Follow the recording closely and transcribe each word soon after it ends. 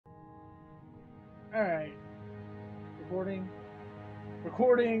Alright.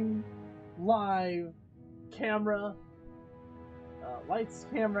 Recording. Live. Camera. Lights,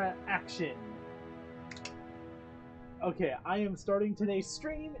 camera, action. Okay, I am starting today's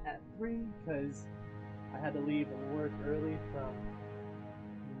stream at 3 because I had to leave work early from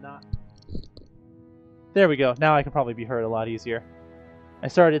not... There we go. Now I can probably be heard a lot easier. I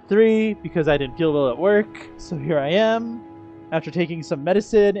started at 3 because I didn't feel well at work, so here I am. After taking some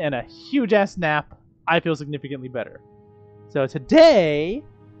medicine and a huge-ass nap, I feel significantly better. So today,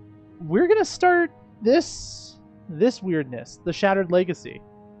 we're going to start this weirdness, the Shattered Legacy.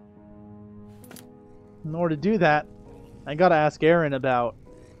 In order to do that, I gotta ask Aaron about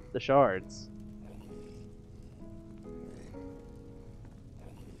the shards.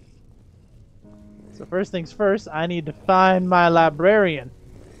 So first things first, I need to find my librarian.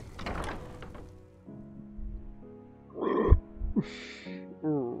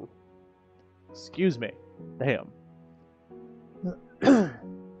 Excuse me. Damn.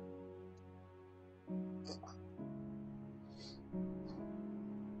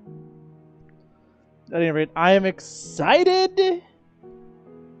 At any rate, I am excited.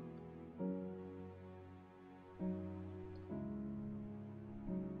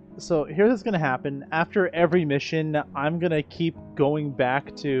 So here's what's gonna happen. After every mission, I'm gonna keep going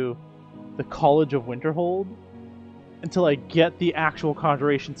back to the College of Winterhold until I get the actual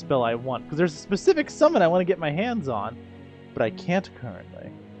conjuration spell I want. Because there's a specific summon I want to get my hands on, but I can't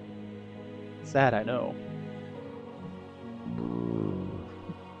currently. Sad, I know.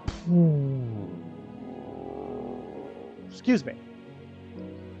 Excuse me.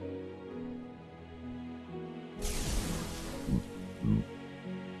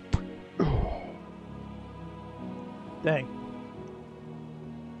 Dang.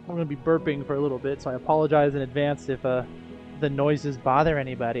 I'm going to be burping for a little bit, so I apologize in advance if the noises bother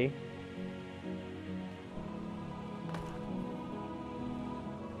anybody.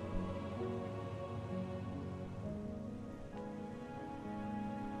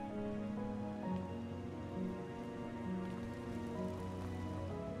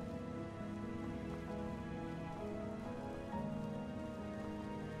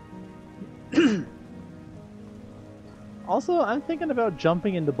 Also, I'm thinking about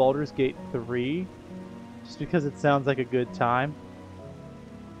jumping into Baldur's Gate 3, just because it sounds like a good time.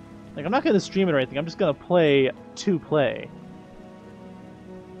 Like, I'm not going to stream it or anything, I'm just going to play to play.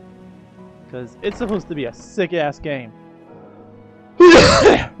 Because it's supposed to be a sick-ass game.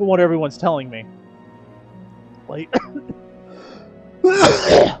 From what everyone's telling me. Like,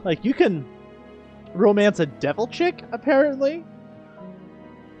 like, you can romance a devil chick, apparently.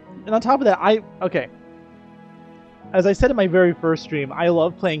 And on top of that, okay. As I said in my very first stream, I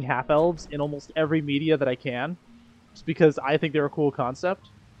love playing half-elves in almost every media that I can, just because I think they're a cool concept.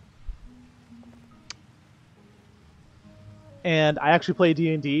 And I actually play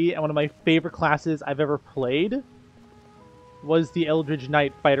D&D, and one of my favorite classes I've ever played was the Eldritch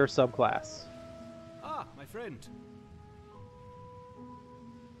Knight Fighter subclass. Ah, my friend.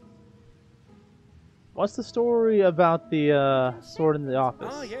 What's the story about the sword in the office?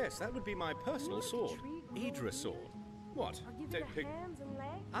 Ah, yes, that would be my personal sword. Idra sword. What? Don't pick...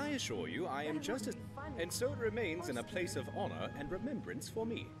 I assure you, I am just as... And so it remains in a place of honor and remembrance for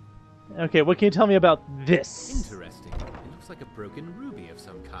me. Okay, what can you tell me about this? Interesting. It looks like a broken ruby of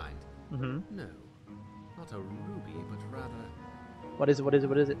some kind. Mm-hmm. No, not a ruby, but rather... What is it? What is it?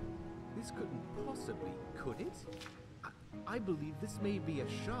 What is it? This couldn't possibly, could it? I believe this may be a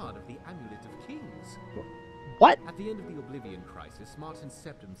shard of the Amulet of Kings. What? At the end of the Oblivion Crisis, Martin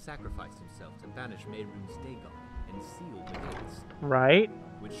Septim sacrificed himself to banish Mehrunes Dagon and sealed the gates. Right.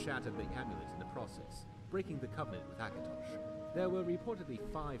 Which shattered the amulet in the process, breaking the covenant with Akatosh. There were reportedly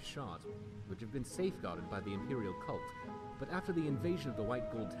 5 shards, which have been safeguarded by the Imperial cult, but after the invasion of the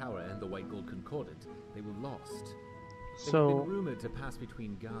White Gold Tower and the White Gold Concordant, they were lost. They have been rumored to pass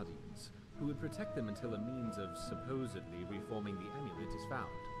between guardians, who would protect them until a means of supposedly reforming the amulet is found.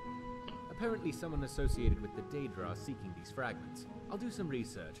 Apparently someone associated with the Daedra are seeking these fragments. I'll do some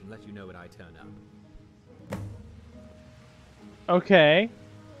research and let you know when I turn up. Okay.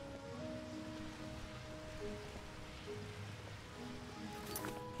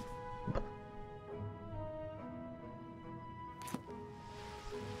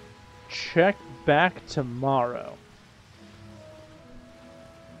 Check back tomorrow.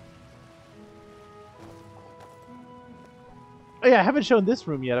 Oh yeah, I haven't shown this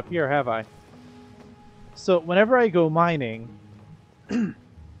room yet up here, have I? So whenever I go mining, I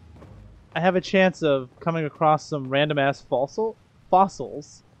have a chance of coming across some random-ass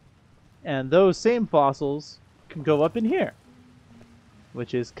fossils, and those same fossils can go up in here,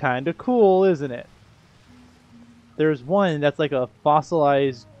 which is kind of cool, isn't it? there's one that's like a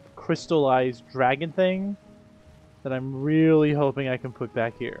fossilized, crystallized dragon thing that I'm really hoping I can put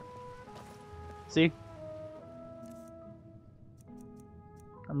back here. See?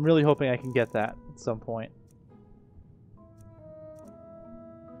 I'm really hoping I can get that at some point.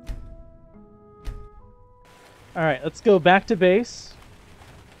 Alright, let's go back to base.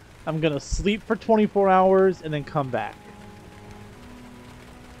 I'm gonna sleep for 24 hours and then come back.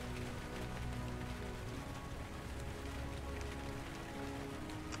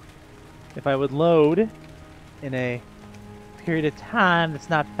 If I would load in a period of time that's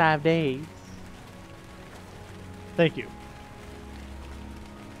not 5 days. Thank you.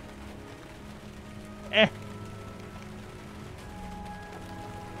 Eh.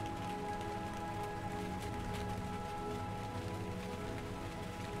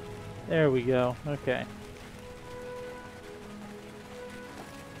 There we go. Okay.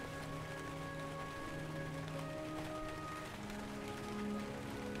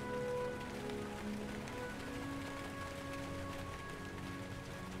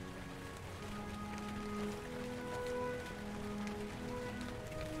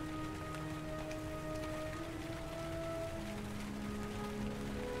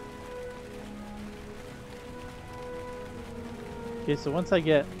 Okay, so once I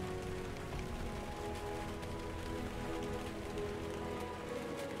get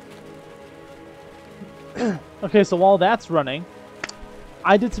okay, so while that's running,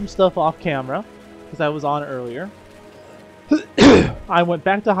 I did some stuff off camera because I was on earlier. I went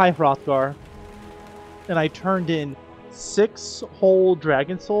back to High Hrothgar and I turned in 6 whole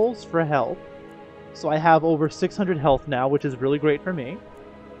dragon souls for health. So I have over 600 health now, which is really great for me.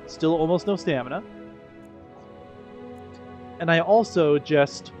 Still almost no stamina. And I also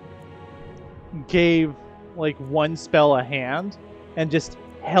just gave like 1 spell a hand and just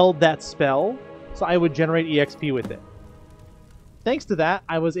held that spell so I would generate EXP with it. Thanks to that,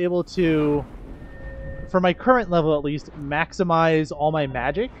 I was able to, for my current level at least, maximize all my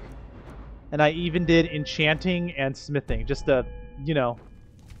magic. And I even did enchanting and smithing just to, you know,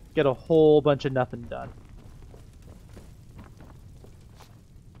 get a whole bunch of nothing done.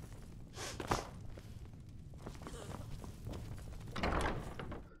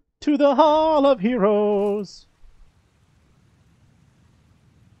 To the Hall of Heroes!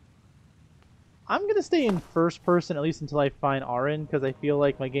 I'm gonna stay in first person at least until I find Arin, because I feel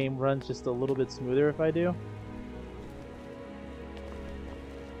like my game runs just a little bit smoother if I do.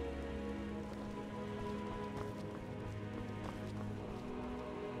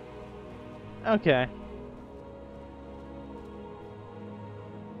 Okay.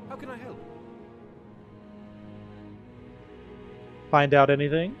 How can I help? Find out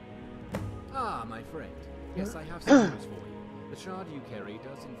anything? Ah, my friend. Yes, I have some news for you. The shard you carry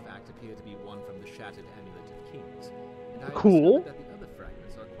does in fact appear to be one from the shattered amulet of kings. And I Cool. discovered that the other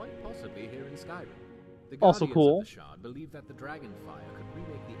fragments are quite possibly here in Skyrim. The Also guardians cool. of the shard believe that the dragon fire could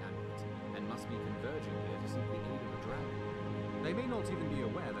remake the amulet and must be converging here to seek the aid of a dragon. They may not even be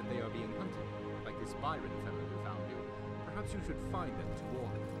aware that they are being hunted, like this Byron fellow who found you. Perhaps you should find them to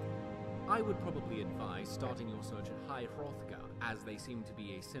warn them. I would probably advise starting your search at High Hrothgar, as they seem to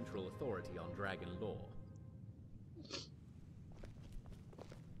be a central authority on dragon lore.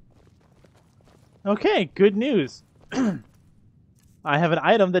 Okay, good news. I have an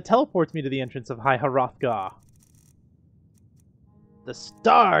item that teleports me to the entrance of High Hrothgar. The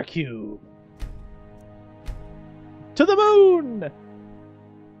Star Cube. To the moon!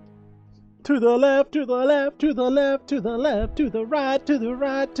 To the left, to the left, to the left, to the left, to the right, to the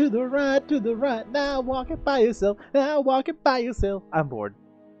right, to the right, to the right. Now walk it by yourself, now walk it by yourself. I'm bored.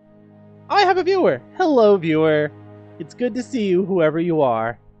 I have a viewer. Hello, viewer. It's good to see you, whoever you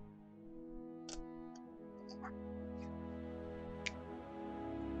are.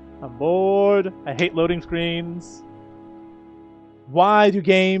 I'm bored. I hate loading screens. Why do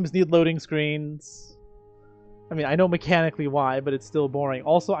games need loading screens? I mean, I know mechanically why, but it's still boring.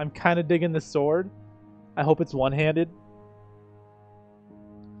 Also, I'm kind of digging this sword. I hope it's one-handed.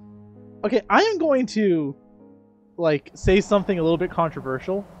 Okay, I am going to, like, say something a little bit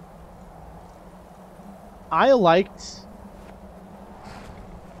controversial. I liked...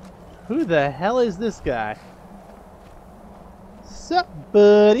 Who the hell is this guy? Sup,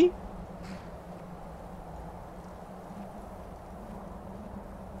 buddy?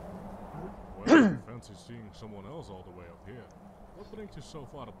 Well, I fancy seeing someone else all the way up here. What brings you so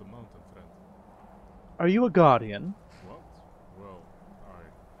far up the mountain, friend? Are you a guardian? What? Well,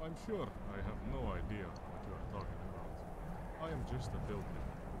 I'm sure I have no idea what you are talking about. I am just a builder.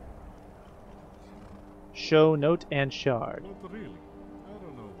 Show, note, and shard. But really, I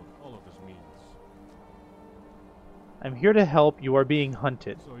don't know what all of this means. I'm here to help. You are being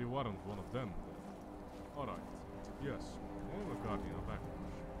hunted. So you weren't one of them. Alright. Yes, I am a guardian of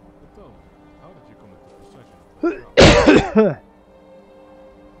Akatosh. But tell me, how did you come into possession of that shroud?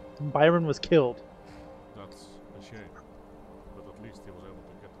 Byron was killed. That's a shame. But at least he was able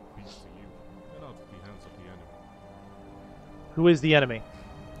to get the piece to you and out of the hands of the enemy. Who is the enemy?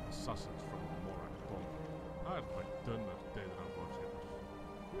 Assassins from the Morak Tomb, hired by Dunmer Daedra worshippers.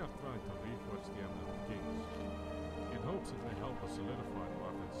 We are trying to reforge the Eminent of Kings, in hopes it may help us solidify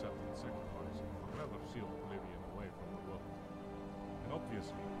our accepted sacrifice and forever seal oblivion away from the world. And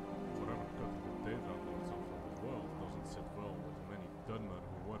obviously, forever cutting the Daedra lords off from the world doesn't sit well with many Dunmer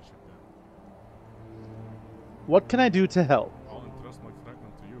who worship them. What can I do to help? I'll entrust my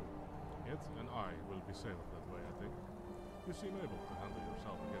fragment to you. It and I will be safer that way, I think. You seem able to handle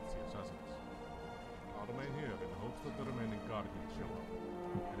yourself against the assassins. I'll remain here in hopes that the remaining guardians show up.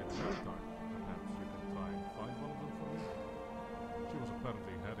 And in the meantime, perhaps you can try and find one of them for me. She was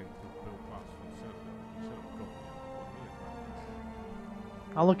apparently heading through Bill Pass from Serbia. You should have gotten here before me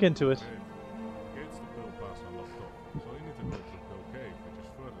and my I'll look into it. Okay. Gates to Bill Pass are locked up, so you need to go to Bill Cave, which is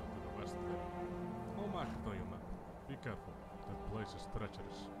further to the west there. I'll mark it on your map. Be careful. That place is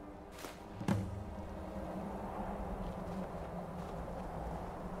treacherous.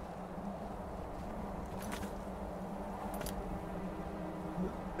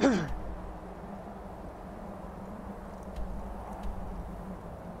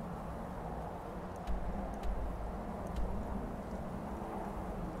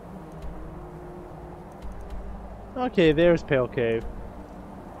 Okay, there's Pale Cave.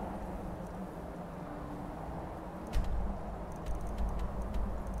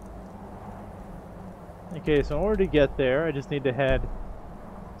 Okay, so in order to get there, I just need to head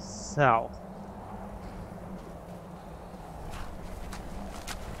south.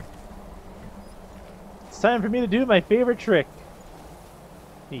 It's time for me to do my favorite trick.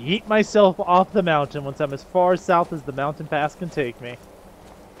 Yeet myself off the mountain once I'm as far south as the mountain pass can take me.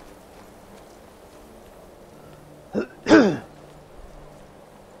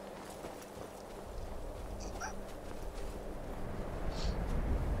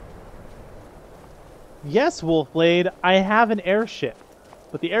 Yes, Wolfblade, I have an airship,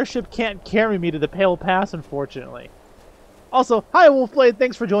 but the airship can't carry me to the Pale Pass, unfortunately. Also, hi Wolfblade,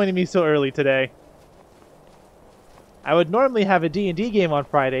 thanks for joining me so early today. I would normally have a D&D game on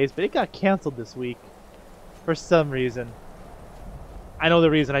Fridays, but it got canceled this week. For some reason. I know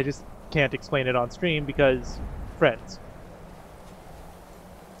the reason, I just can't explain it on stream because friends.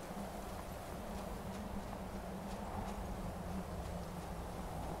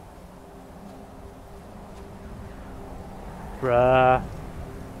 Bruh.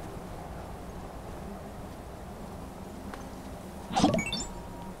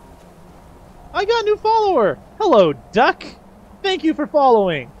 I got a new follower! Hello, Duck! Thank you for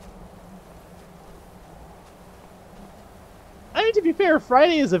following! I mean, to be fair,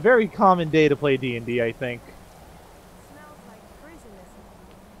 Friday is a very common day to play D&D, I think. Smells like prison, isn't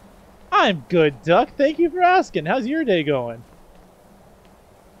it? I'm good, Duck. Thank you for asking. How's your day going?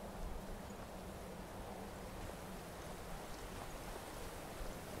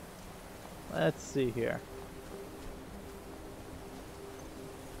 Let's see here.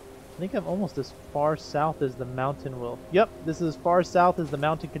 I think I'm almost as far south as the mountain will. Yep, this is as far south as the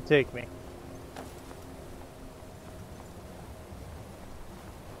mountain can take me.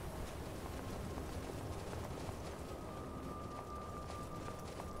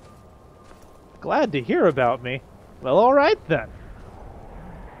 Glad to hear about me. Well, alright then.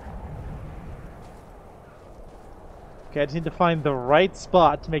 Okay, I just need to find the right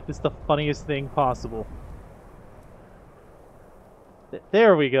spot to make this the funniest thing possible.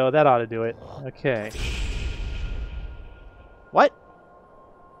 There we go, that ought to do it. Okay. What?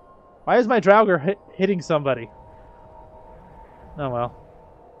 Why is my Draugr hitting somebody? Oh well.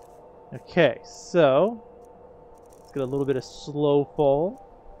 Okay, so... let's get a little bit of slow fall.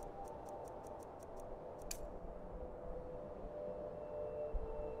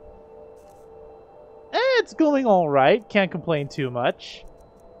 It's going alright, can't complain too much.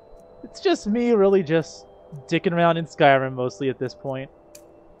 It's just me really just dicking around in Skyrim mostly at this point.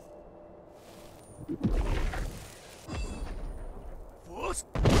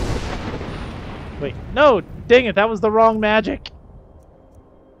 Wait, no! Dang it, that was the wrong magic!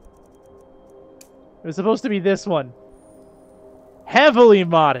 It was supposed to be this one. Heavily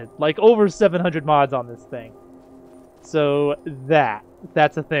modded, like over 700 mods on this thing. So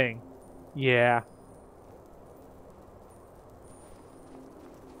that's a thing. Yeah.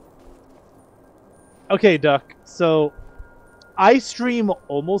 Okay, Duck, so I stream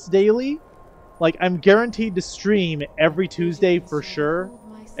almost daily, Like, I'm guaranteed to stream every Tuesday for sure,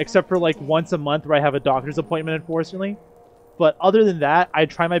 except for like once a month where I have a doctor's appointment, unfortunately. But other than that, I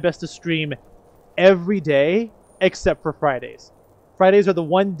try my best to stream every day except for Fridays. Fridays are the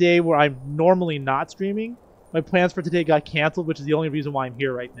one day where I'm normally not streaming. My plans for today got canceled, which is the only reason why I'm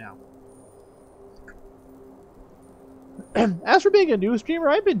here right now. As for being a new streamer,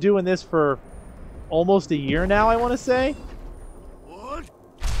 I've been doing this for almost a year now, I want to say. What?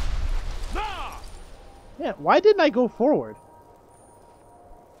 Yeah, why didn't I go forward?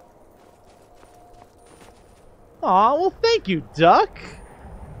 Aw, well thank you, Duck.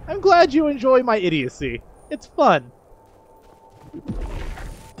 I'm glad you enjoy my idiocy. It's fun.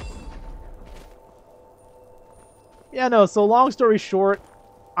 Yeah, no, so long story short,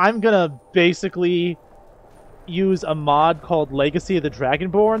 I'm gonna basically use a mod called Legacy of the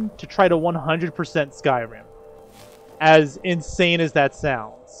Dragonborn to try to 100% Skyrim. As insane as that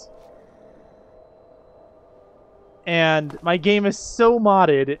sounds. And my game is so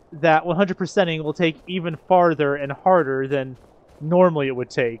modded that 100%ing will take even farther and harder than normally it would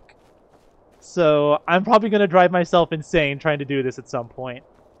take. So I'm probably going to drive myself insane trying to do this at some point.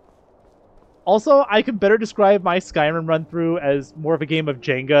 Also, I can better describe my Skyrim run-through as more of a game of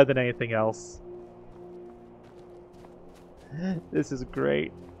Jenga than anything else. This is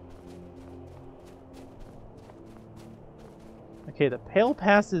great. Okay, the Pale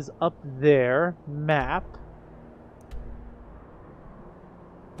Pass is up there. Map.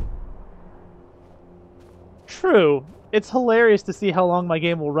 True. It's hilarious to see how long my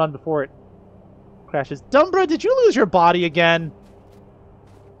game will run before it crashes. Dumbra, did you lose your body again?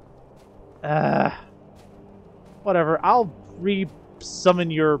 Whatever. I'll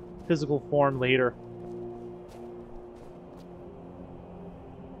re-summon your physical form later.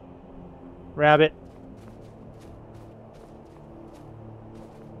 Rabbit.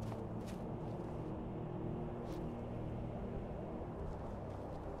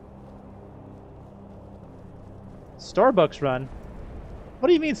 Starbucks run? What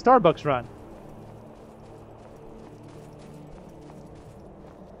do you mean Starbucks run?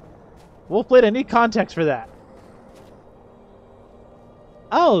 Wolfblade, I need context for that.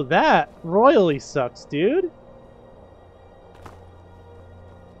 Oh, that royally sucks, dude.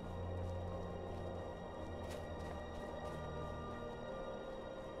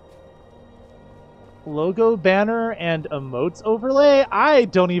 Logo banner and emotes overlay? I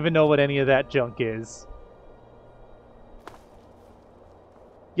don't even know what any of that junk is.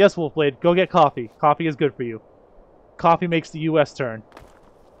 Yes, Wolfblade, go get coffee. Coffee is good for you. Coffee makes the US turn.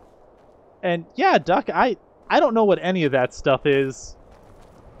 And yeah, Duck, I don't know what any of that stuff is.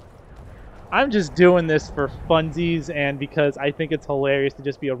 I'm just doing this for funsies and because I think it's hilarious to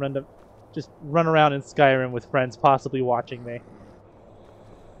just be a random, just run around in Skyrim with friends possibly watching me.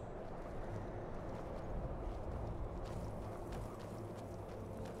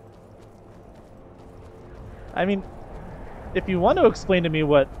 I mean, if you want to explain to me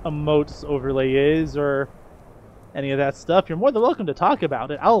what emotes overlay is or any of that stuff, you're more than welcome to talk about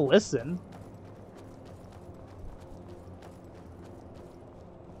it. I'll listen.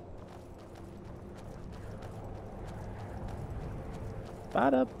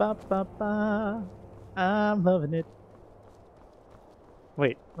 Ba-da-ba-ba-ba. I'm loving it.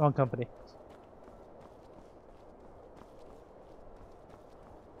 Wait, wrong company.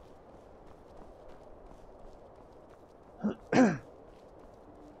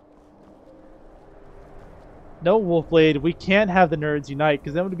 No, Wolfblade, we can't have the nerds unite,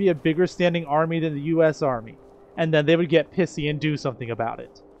 because that would be a bigger standing army than the US Army. And then they would get pissy and do something about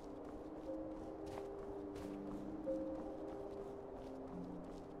it.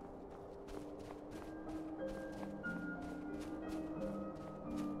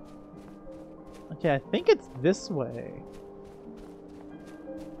 Okay, I think it's this way.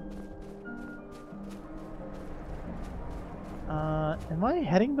 Am I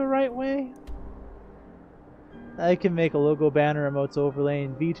heading the right way? I can make a logo banner, emotes overlay,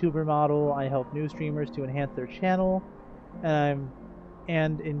 and VTuber model. I help new streamers to enhance their channel, and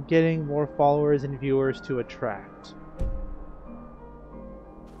in getting more followers and viewers to attract.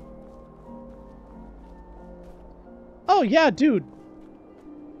 Oh yeah, dude.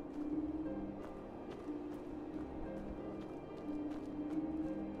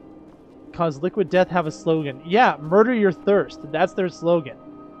 Cause Liquid Death have a slogan. Yeah, murder your thirst. That's their slogan.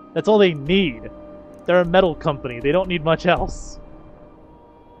 That's all they need. They're a metal company. They don't need much else.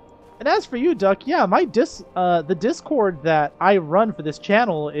 And as for you, Duck, yeah, my the Discord that I run for this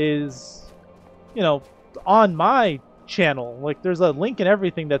channel is, you know, on my channel. Like, there's a link and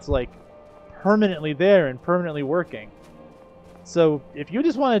everything that's, like, permanently there and permanently working. So if you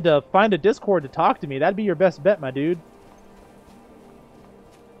just wanted to find a Discord to talk to me, that'd be your best bet, my dude.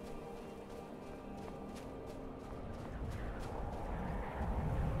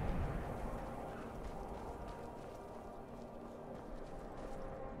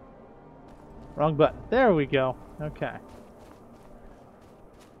 Wrong button. There we go. Okay.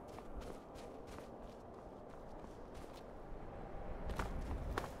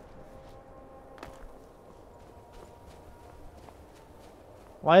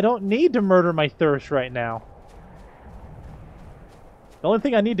 Well, I don't need to murder my thirst right now. The only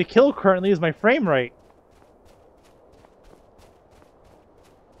thing I need to kill currently is my frame rate.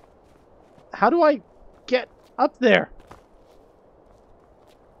 How do I get up there?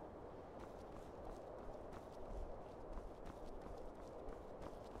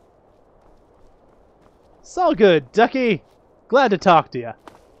 It's all good, Ducky. Glad to talk to you.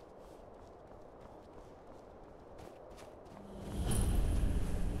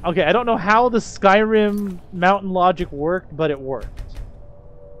 Okay, I don't know how the Skyrim mountain logic worked, but it worked.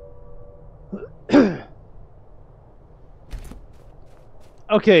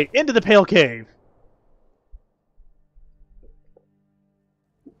 Okay, into the Pale Cave.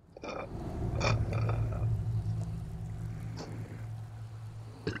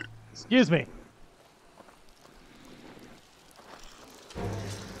 Excuse me.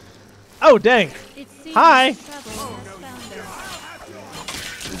 Oh, dang. Hi.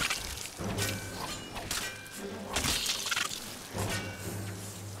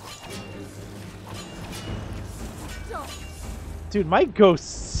 Dude, my ghosts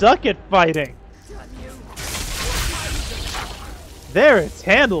suck at fighting. There, it's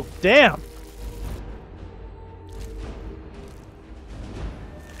handled. Damn.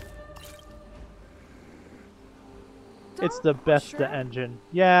 It's the Besta engine.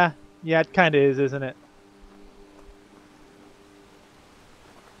 Yeah, it kind of is, isn't it?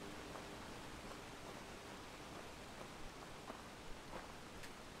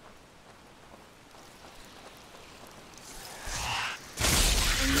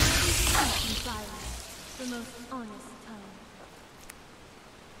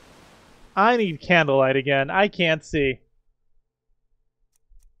 I need candlelight again. I can't see.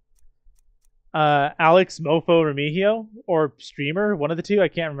 Alex Mofo Remigio or streamer, one of the two, I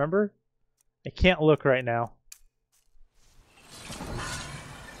can't remember. I can't look right now.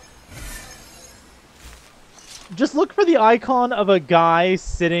 Just look for the icon of a guy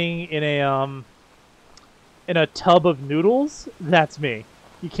sitting in a tub of noodles. That's me.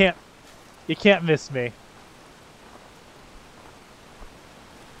 You can't miss me.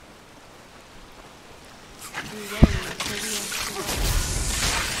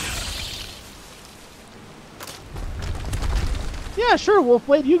 Yeah, sure,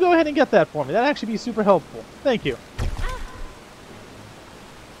 Wolfblade. You go ahead and get that for me. That'd actually be super helpful. Thank you.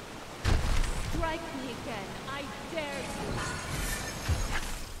 Strike me again. I dare you.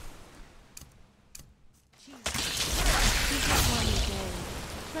 Jesus. Keep it one day.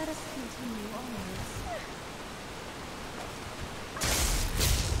 Let us continue onwards.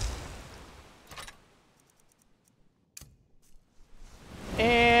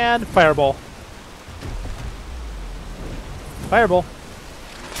 And fireball. Fireball.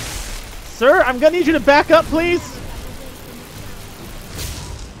 Sir, I'm gonna need you to back up, please.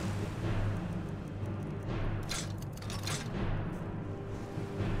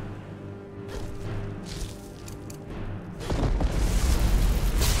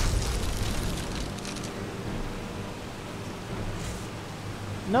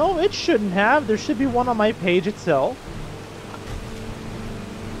 No, it shouldn't have. There should be one on my page itself.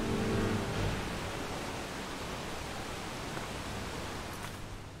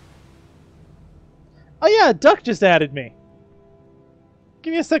 Oh yeah, Duck just added me.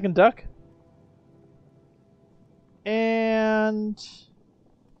 Give me a second, Duck. And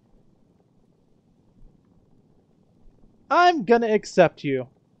I'm gonna accept you.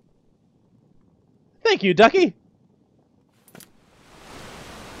 Thank you, Ducky.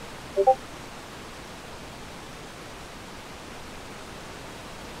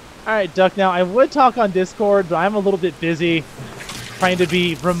 Alright, Duck, now I would talk on Discord, but I'm a little bit busy trying to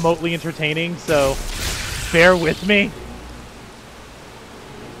be remotely entertaining, so bear with me.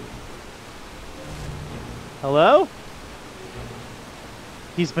 Hello?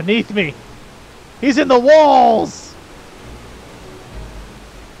 He's beneath me. He's in the walls!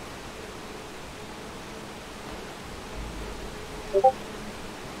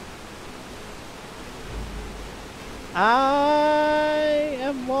 I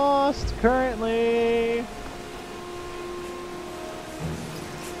am lost currently.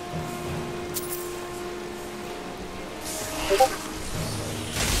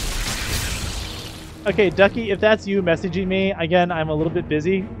 Okay, Ducky, if that's you messaging me, again, I'm a little bit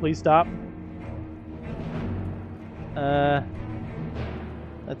busy. Please stop.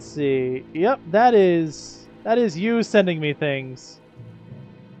 Let's see. Yep, that is you sending me things.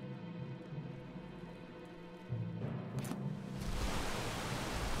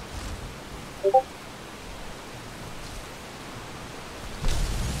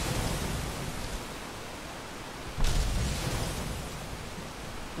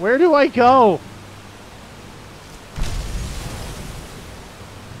 Where do I go?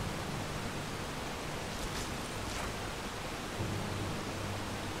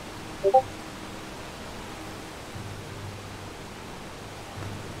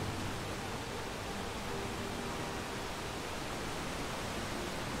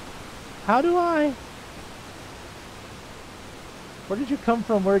 How do I? Where did you come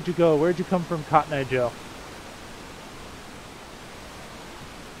from? Where'd you go? Where'd you come from, Cotton Eye Joe?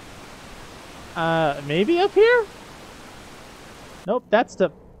 Maybe up here? Nope, that's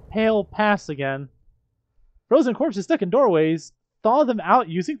the Pale Pass again. Frozen corpses stuck in doorways. Thaw them out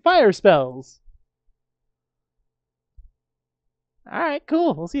using fire spells. Alright,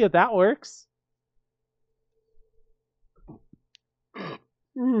 cool. We'll see if that works.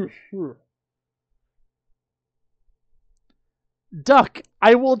 Duck,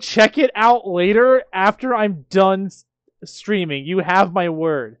 I will check it out later after I'm done streaming. You have my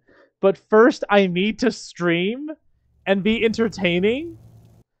word. But first, I need to stream and be entertaining.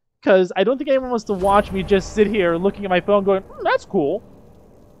 Because I don't think anyone wants to watch me just sit here looking at my phone going, that's cool.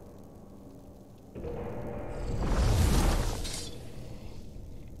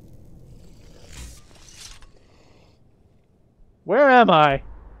 Where am I?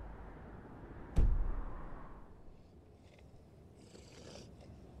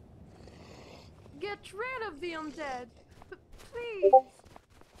 Get rid of the undead. Please.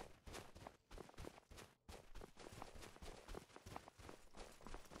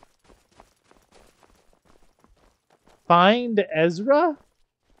 Find Ezra?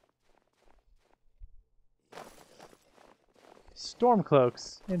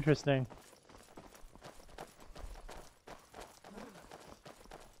 Stormcloaks. Interesting.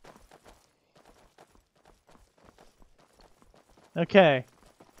 Okay.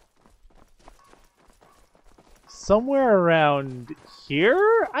 Somewhere around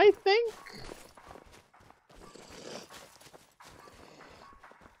here, I think?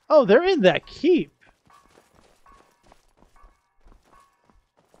 Oh, they're in that keep.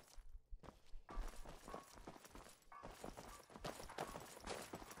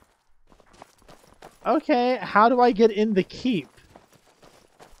 Okay, how do I get in the keep?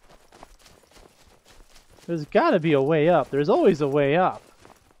 There's gotta be a way up. There's always a way up.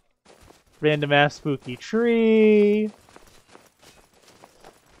 Random ass spooky tree.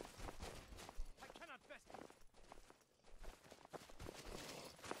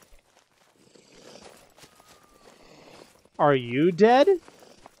 Are you dead?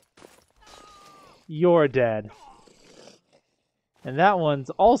 You're dead. And that one's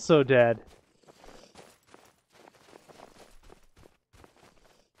also dead.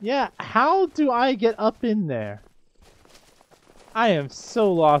 Yeah, how do I get up in there? I am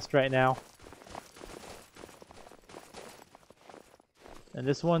so lost right now. And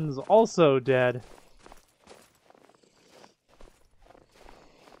this one's also dead.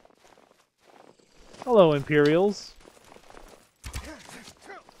 Hello, Imperials.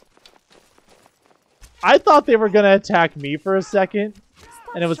 I thought they were gonna attack me for a second,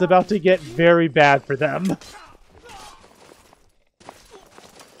 and it was about to get very bad for them.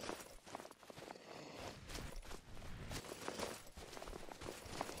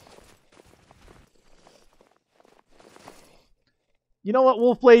 You know what,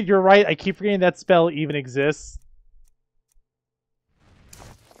 Wolfblade, you're right. I keep forgetting that spell even exists.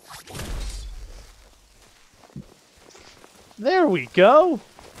 There we go.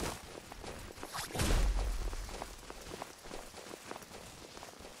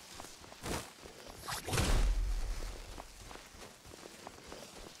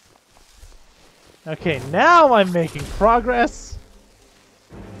 Okay, now I'm making progress.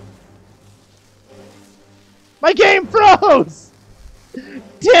 My game froze!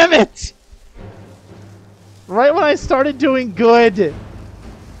 Damn it! Right when I started doing good.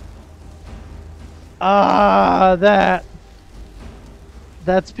 Ah,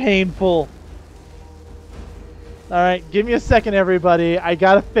 that's painful. Alright, give me a second, everybody. I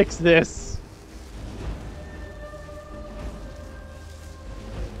gotta fix this.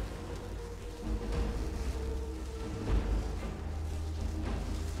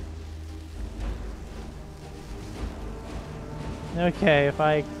 Okay, if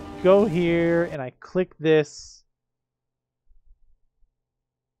I go here and I click this.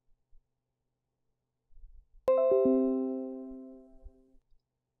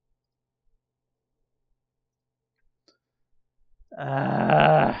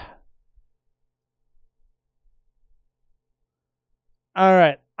 All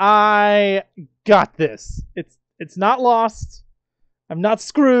right, I got this. It's not lost. I'm not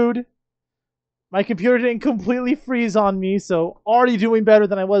screwed. My computer didn't completely freeze on me, so already doing better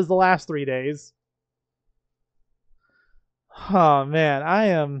than I was the last 3 days. Oh man,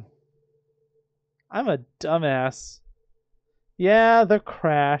 I'm a dumbass. Yeah, the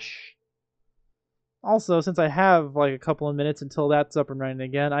crash. Also, since I have like a couple of minutes until that's up and running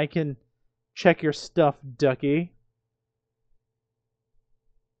again, I can check your stuff, Ducky.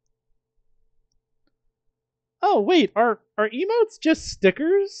 Oh, wait, are emotes just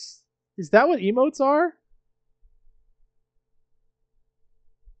stickers? Is that what emotes are?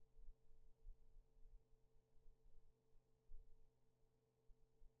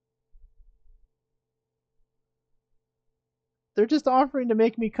 They're just offering to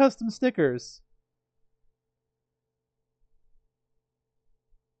make me custom stickers.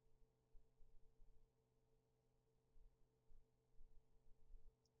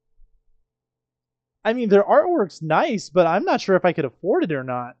 I mean, their artwork's nice, but I'm not sure if I could afford it or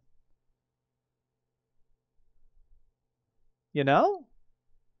not. You know?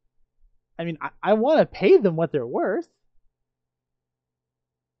 I mean, I want to pay them what they're worth.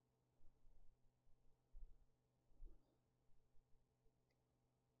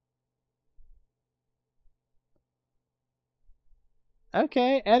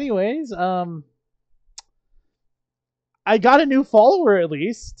 Okay, anyways, I got a new follower at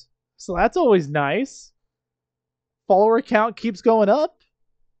least, so that's always nice. Follower count keeps going up.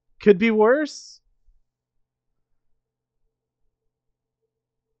 Could be worse.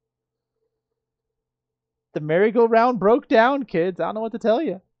 The merry-go-round broke down, kids. I don't know what to tell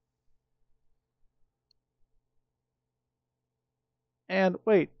you. And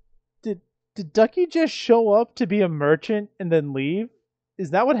wait, did Ducky just show up to be a merchant and then leave?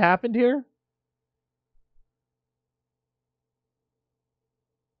 Is that what happened here?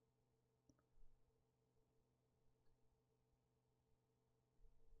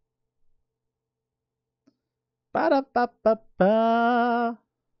 Ba-da-ba-ba-ba.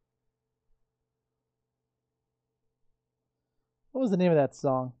 What was the name of that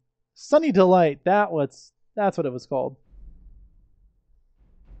song? Sunny Delight. That's what it was called.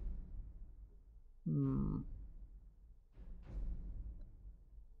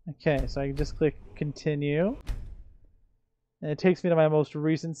 Okay, so I can just click continue. And it takes me to my most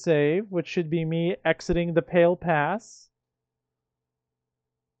recent save, which should be me exiting the Pale Pass.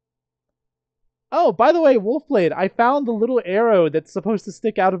 Oh, by the way, Wolfblade, I found the little arrow that's supposed to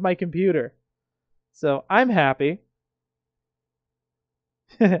stick out of my computer. So I'm happy.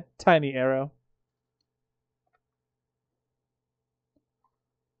 Tiny arrow.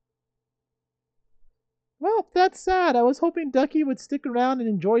 Well, that's sad. I was hoping Ducky would stick around and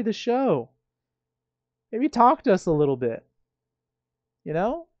enjoy the show. Maybe talk to us a little bit. You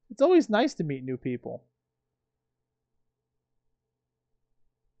know? It's always nice to meet new people.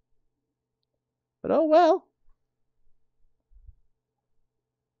 But oh well.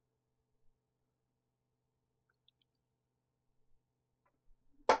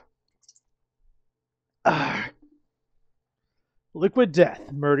 Liquid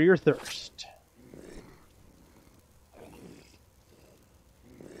death, murder your thirst.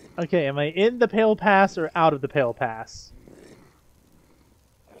 Okay, am I in the Pale Pass or out of the Pale Pass?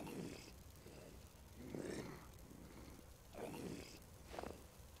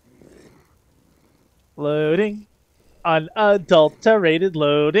 Loading. Unadulterated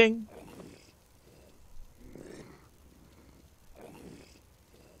loading.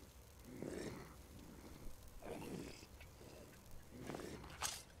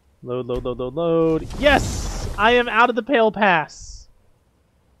 Load, load, load, load, load. Yes! I am out of the Pale Pass.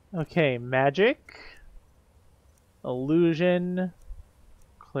 Okay, magic. Illusion.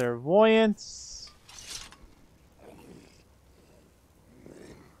 Clairvoyance.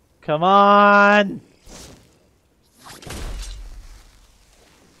 Come on!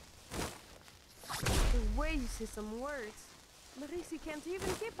 The way you say some words. Marisi can't even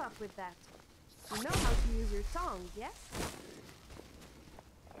keep up with that. You know how to use your tongue, yes?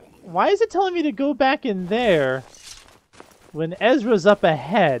 Why is it telling me to go back in there when Ezra's up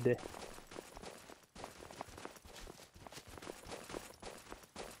ahead?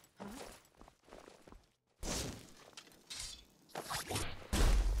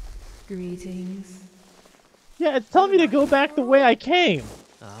 Greetings. Yeah, it's telling me to go back the way I came.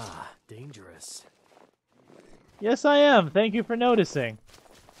 Ah, Yes, I am. Thank you for noticing.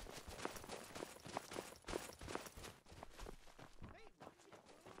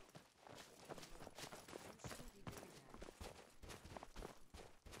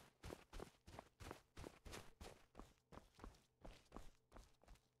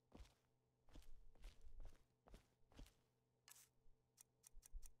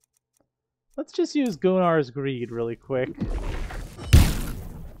 Let's just use Gunar's Greed really quick.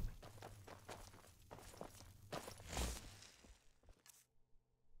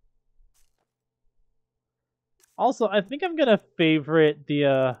 Also, I think I'm gonna favorite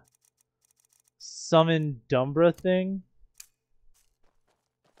the Summon Dumbra thing.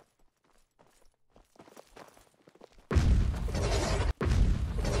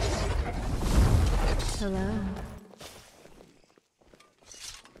 Hello.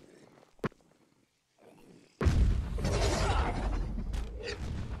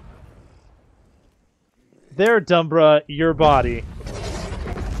 There, Dumbra, your body.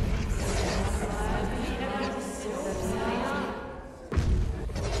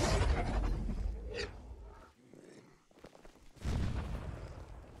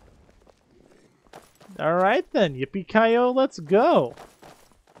 Alright then, yippee-ki-yo, let's go!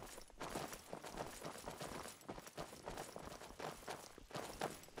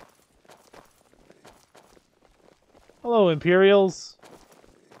 Hello, Imperials.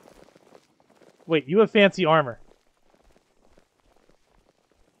 Wait, you have fancy armor.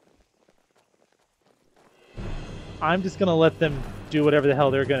 I'm just gonna let them do whatever the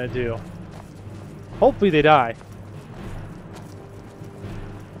hell they're gonna do. Hopefully they die.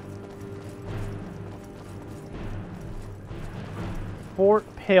 Fort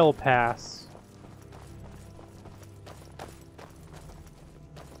Pale Pass.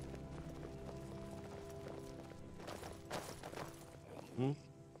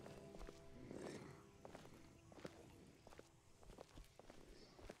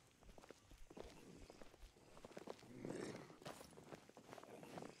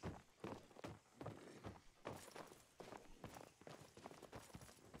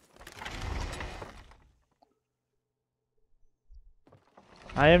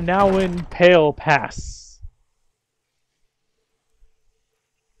 I am now in Pale Pass.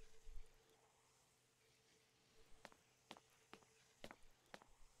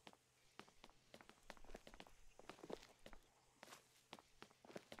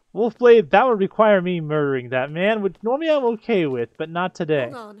 Wolfblade, that would require me murdering that man, which normally I'm okay with, but not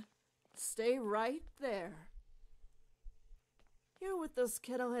today. Hold on. Stay right there. You're with those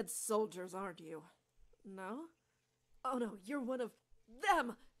kettlehead soldiers, aren't you? No? Oh no, you're one of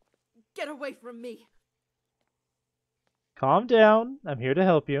them! Get away from me! Calm down. I'm here to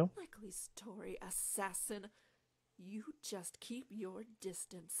help you. Likely story, assassin. You just keep your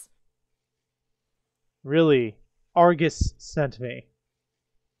distance. Really, Argus sent me.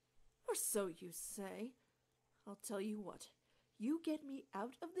 Or so you say. I'll tell you what. You get me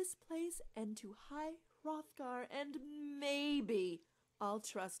out of this place and to High Hrothgar, and maybe I'll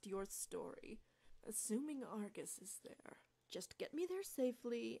trust your story. Assuming Argus is there. Just get me there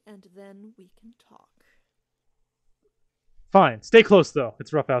safely, and then we can talk. Fine. Stay close, though.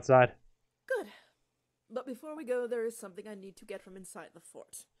 It's rough outside. Good. But before we go, there is something I need to get from inside the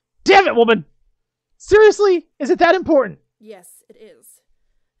fort. Damn it, woman! Seriously? Is it that important? Yes, it is.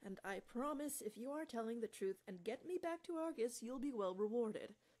 And I promise if you are telling the truth and get me back to Argus, you'll be well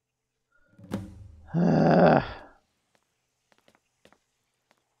rewarded.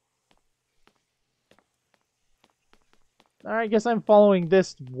 I guess I'm following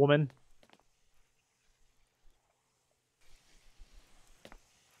this woman.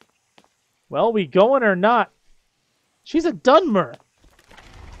 Well, we going or not? She's a Dunmer.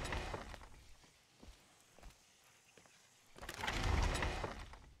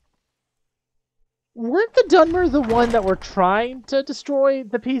 Weren't the Dunmer the one that were trying to destroy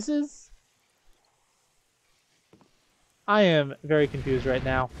the pieces? I am very confused right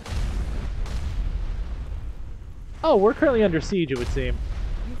now. Oh, we're currently under siege, it would seem.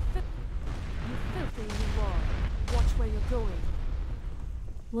 You filthy you are. Watch where you're going.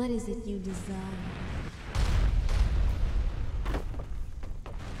 What is it you desire?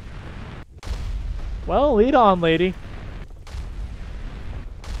 Well, lead on, lady.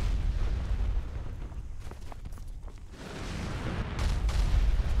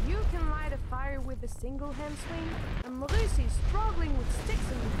 You can light a fire with a single hand swing, and Maurice's struggling with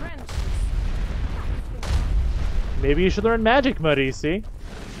sticks and branches. Maybe you should learn magic, Marisi.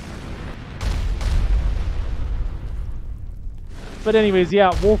 But anyways, yeah,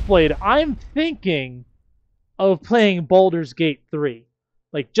 Wolfblade, I'm thinking of playing Baldur's Gate 3.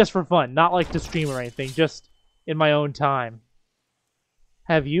 Like, just for fun, not like to stream or anything, just in my own time.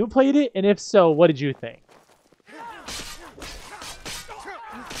 Have you played it? And if so, what did you think?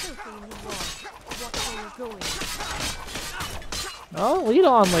 Oh, lead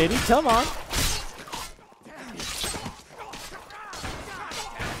on, lady. Come on.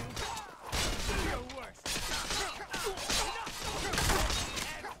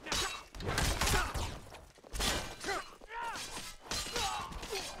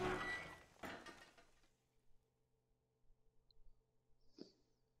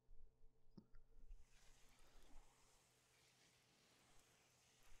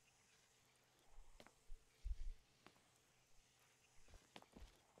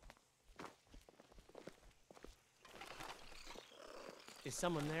 Is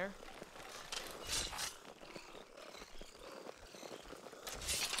someone there?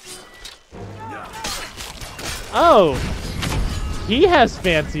 Oh! He has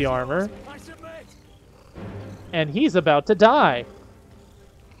fancy armor. And he's about to die.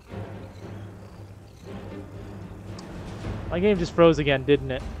 My game just froze again,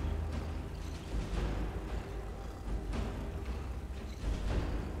 didn't it?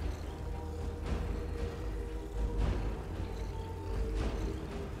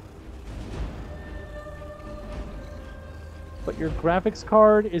 But your graphics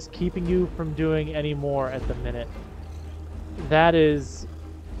card is keeping you from doing any more at the minute. That is...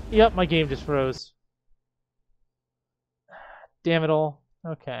 Yep, my game just froze. Damn it all.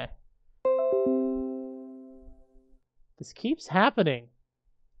 Okay. This keeps happening.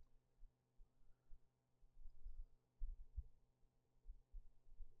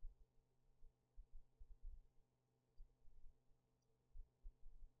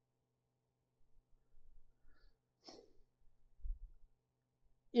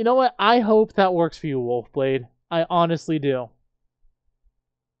 You know what? I hope that works for you, Wolfblade. I honestly do.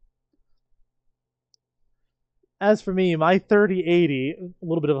 As for me, my 3080, a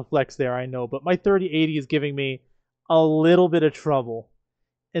little bit of a flex there, I know, but my 3080 is giving me a little bit of trouble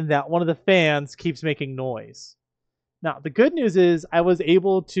in that one of the fans keeps making noise. Now, the good news is I was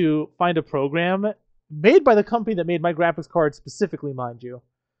able to find a program made by the company that made my graphics card specifically, mind you,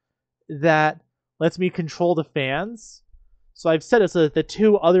 that lets me control the fans. So I've set it so that the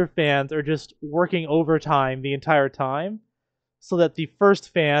two other fans are just working overtime the entire time so that the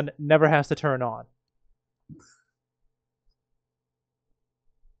first fan never has to turn on.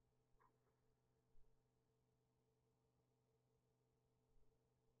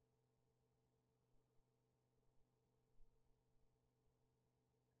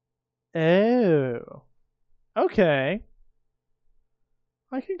 Oh. Okay.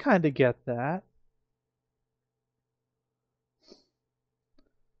 I can kind of get that.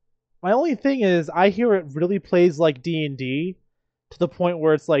 My only thing is, I hear it really plays like D&D to the point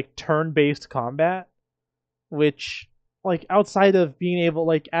where it's like turn-based combat, which, like, outside of being able,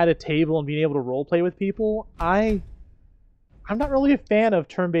 like, at a table and being able to roleplay with people, I'm not really a fan of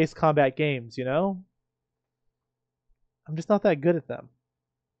turn-based combat games, you know? I'm just not that good at them.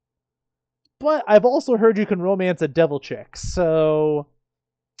 But I've also heard you can romance a devil chick, so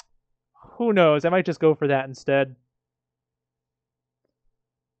who knows? I might just go for that instead.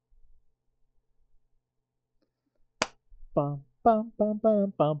 Bum bum bum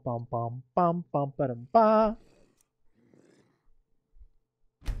bum bum bum bum bum bum bum ba.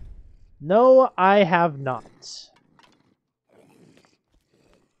 No, I have not.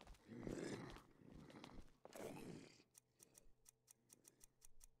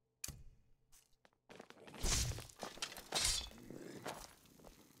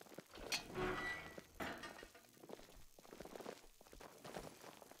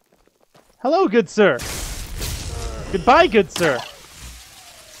 Hello, good sir. Goodbye, good sir.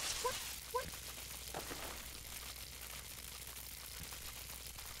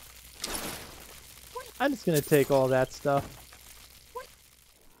 I'm just gonna take all that stuff.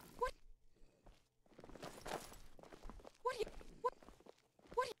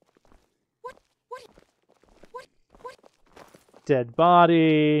 Dead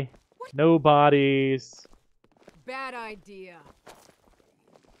body. No bodies. Bad idea.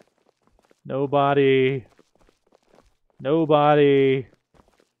 Nobody. Nobody.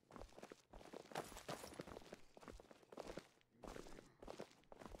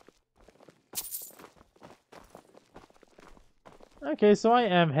 Okay, so I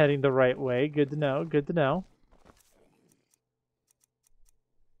am heading the right way. Good to know, good to know.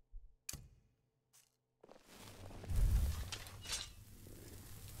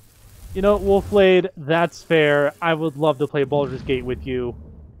 You know, Wolfblade, that's fair. I would love to play Baldur's Gate with you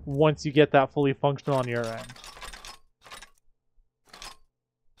once you get that fully functional on your end.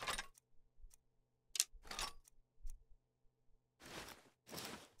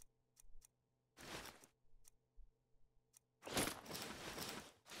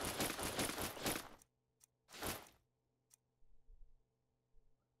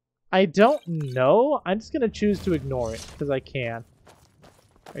 I don't know. I'm just gonna choose to ignore it, because I can.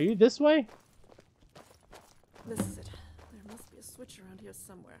 Are you this way? This is it. There must be a switch around here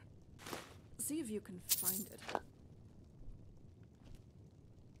somewhere. See if you can find it.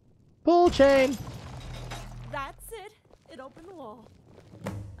 Pull chain! That's it. It opened the wall.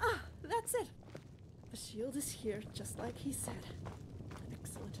 Ah, that's it. The shield is here, just like he said.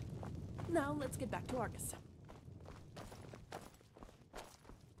 Excellent. Now let's get back to Argus.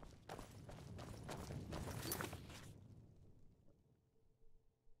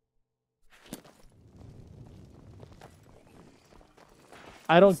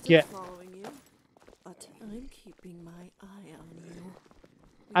 I don't Still get... following you, but I'm keeping my eye on you.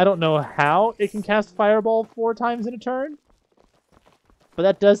 I don't know how it can cast Fireball 4 times in a turn. But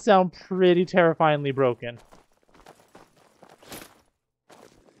that does sound pretty terrifyingly broken.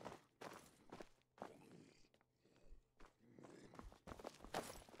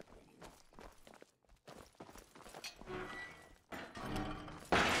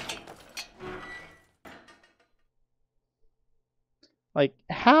 Like,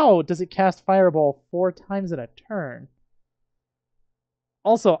 how does it cast Fireball 4 times in a turn?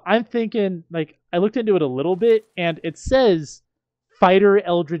 Also, I'm thinking, like, I looked into it a little bit, and it says Fighter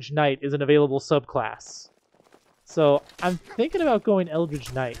Eldritch Knight is an available subclass. So, I'm thinking about going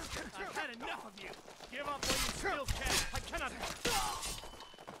Eldritch Knight. I've had enough of you. Give up while you still can. I cannot.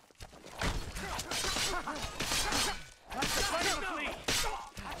 That's the fight of the flee.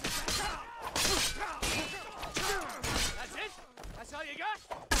 That's it? That's all you got?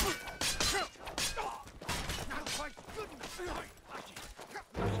 My goodness.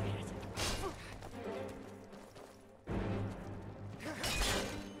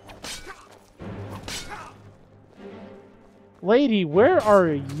 Lady, where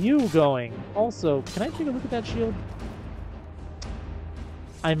are you going? Also, can I take a look at that shield?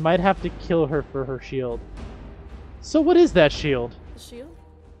 I might have to kill her for her shield. So what is that shield? The shield?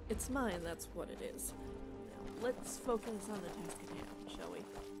 It's mine, that's what it is. Now, let's focus on the task at hand, shall we?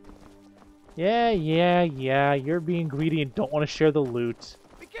 Yeah, you're being greedy and don't want to share the loot.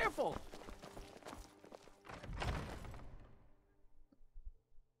 Be careful.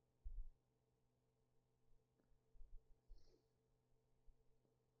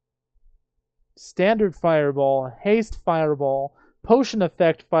 Standard Fireball, Haste Fireball, Potion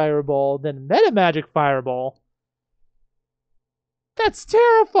Effect Fireball, then Meta Magic Fireball. That's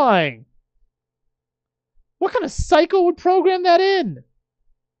terrifying! What kind of psycho would program that in?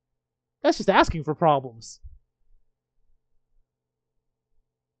 That's just asking for problems.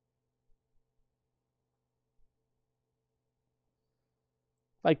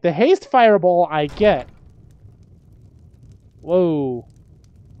 Like, the Haste Fireball I get. Whoa.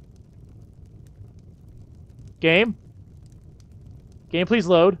 Game? Game, please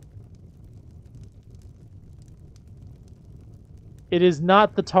load. It is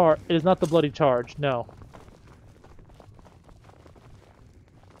not the it is not the bloody charge, no.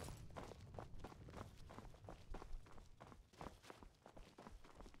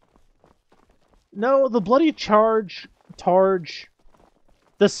 No, the bloody charge,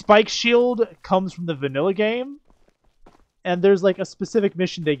 the spike shield comes from the vanilla game, and there's like a specific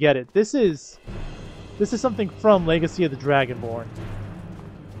mission to get it. This is something from Legacy of the Dragonborn.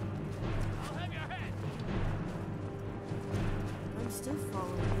 I'll have your head. I'm still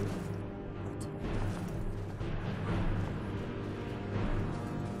following you.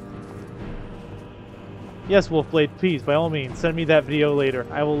 Yes, Wolfblade, please, by all means, send me that video later.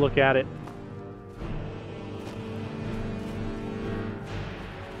 I will look at it.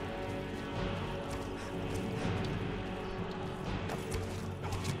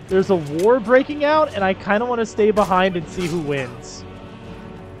 There's a war breaking out, and I kind of want to stay behind and see who wins.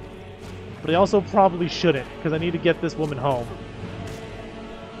 But I also probably shouldn't, because I need to get this woman home.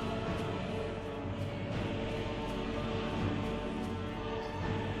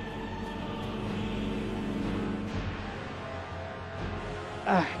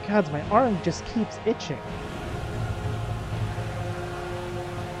 Ah, God, my arm just keeps itching.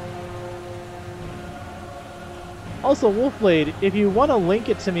 Also, Wolfblade, if you want to link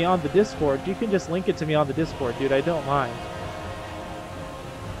it to me on the Discord, you can just link it to me on the Discord, dude. I don't mind.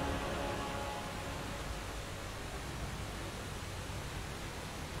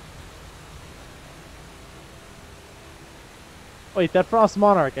 Wait, that Frost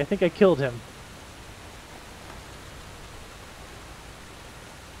Monarch, I think I killed him.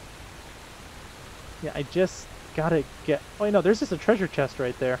 Yeah, I just gotta get... Oh, wait, no, there's just a treasure chest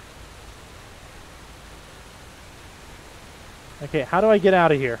right there. Okay, how do I get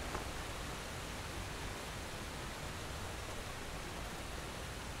out of here?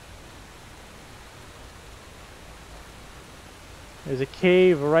 There's a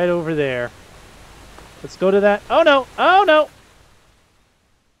cave right over there. Let's go to that. Oh no! Oh no!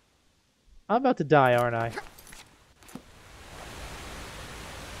 I'm about to die, aren't I?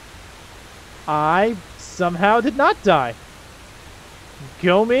 I somehow did not die.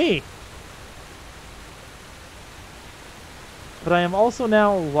 Go me! But I am also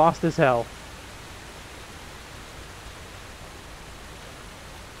now lost as hell.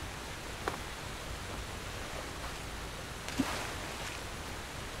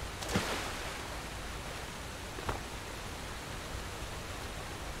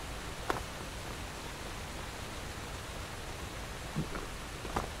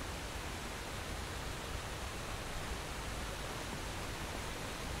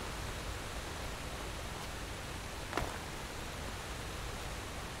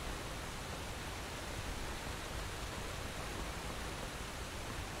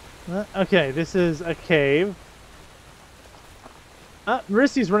 Okay, this is a cave.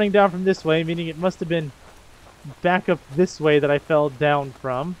 Marissy's running down from this way, meaning it must have been back up this way that I fell down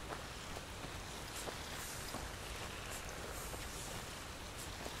from.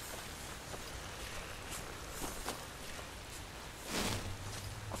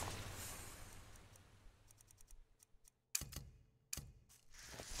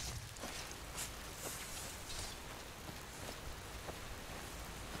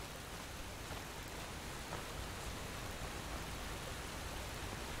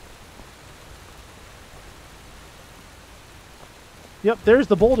 Yep, there's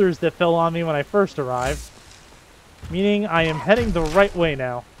the boulders that fell on me when I first arrived. Meaning I am heading the right way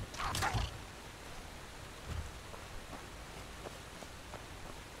now.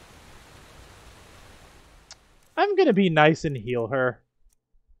 I'm gonna be nice and heal her.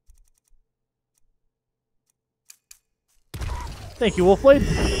 Thank you,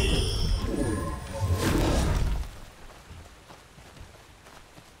 Wolfblade.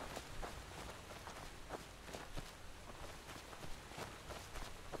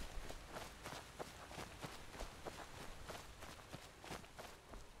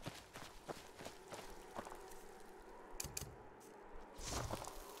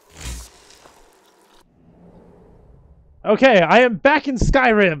 Okay, I am back in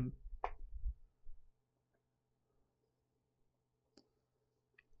Skyrim!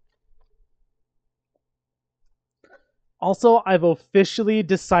 Also, I've officially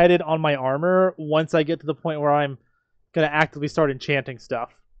decided on my armor once I get to the point where I'm gonna actively start enchanting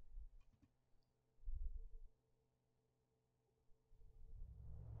stuff.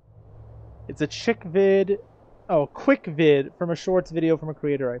 It's a chick vid... Oh, quick vid from a shorts video from a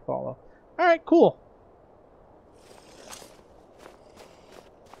creator I follow. Alright, cool.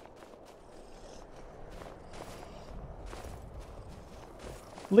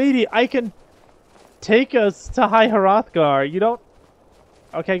 Lady, I can take us to High Hrothgar. You don't...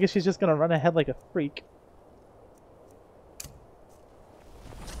 Okay, I guess she's just gonna run ahead like a freak.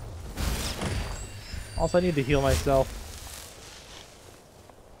 Also, I need to heal myself.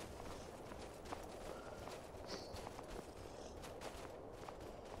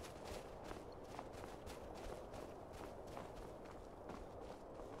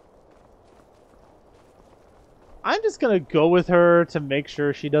 I'm just gonna go with her to make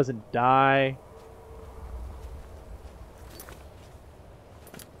sure she doesn't die.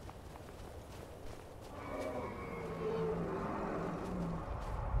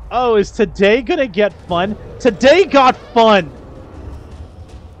 Oh, is today gonna get fun? Today got fun!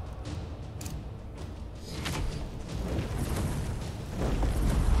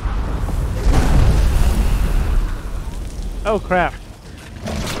 Oh crap.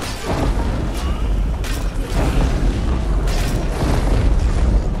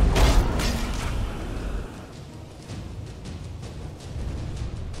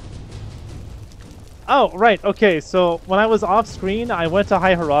 Oh, right, okay, so when I was off screen, I went to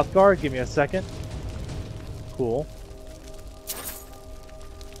High Hrothgar. Give me a second. Cool.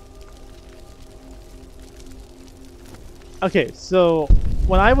 Okay, so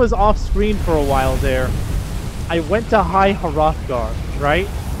when I was off screen for a while there, I went to High Hrothgar, right?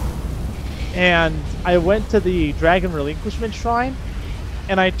 And I went to the Dragon Relinquishment Shrine,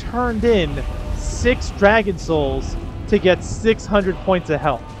 and I turned in 6 Dragon Souls to get 600 points of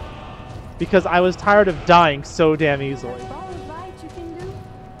health. Because I was tired of dying so damn easily. That's all right you can do.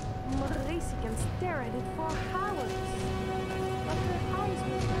 Marisy can stare at it for hours. But her eyes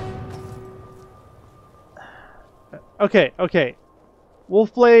will... Okay, okay.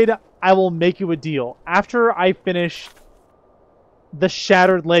 Wolfblade, I will make you a deal. After I finish the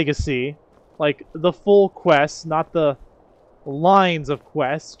Shattered Legacy, like the full quest, not the lines of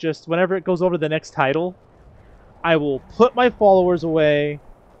quests, just whenever it goes over the next title, I will put my followers away.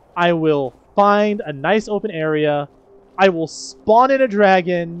 I will find a nice open area. I will spawn in a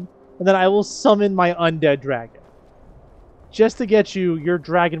dragon, and then I will summon my undead dragon. Just to get you your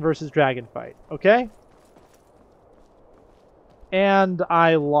dragon versus dragon fight, okay? And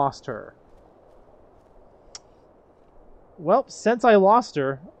I lost her. Well, since I lost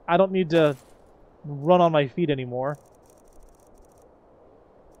her, I don't need to run on my feet anymore.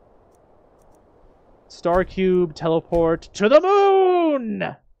 Star Cube, teleport to the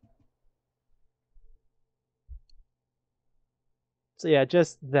moon! So yeah,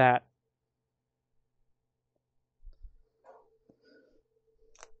 just that.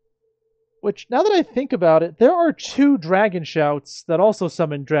 Which, now that I think about it, there are 2 dragon shouts that also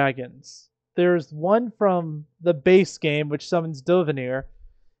summon dragons. There's one from the base game, which summons Dovenir,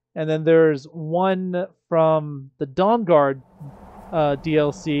 and then there's one from the Dawnguard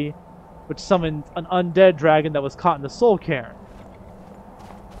DLC, which summoned an undead dragon that was caught in the Soul Cairn.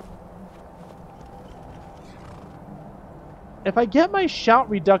 If I get my shout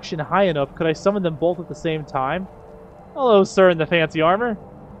reduction high enough, could I summon them both at the same time? Hello, sir, in the fancy armor.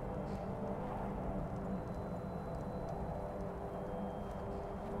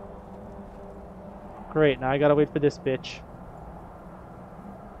 Great, now I gotta wait for this bitch.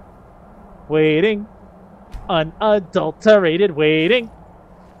 Waiting. Unadulterated waiting.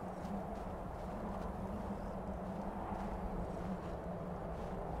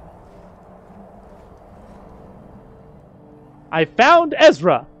 I found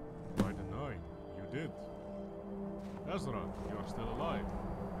Ezra! I deny. You did. Ezra, you are still alive.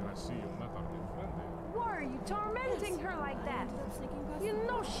 And I see you met our new friend here. Why are you tormenting her like that? You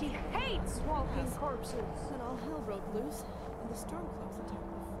know she hates walking corpses. And all hell broke loose, and the Stormcloaks attacked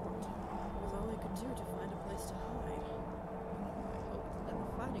the fort. It was all I could do to find a place to hide. I hoped that the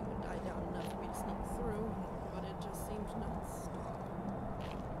fighting would die down enough for me to sneak through, but it just seemed not to stop.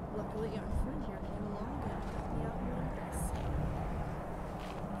 Luckily, our friend here came along and got me out in one piece.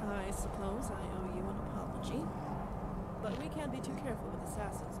 I suppose I owe you an apology, but we can't be too careful with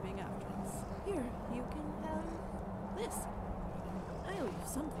assassins being after us. Here, you can have this. I owe you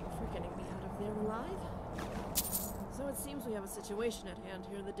something for getting me out of there alive. So it seems we have a situation at hand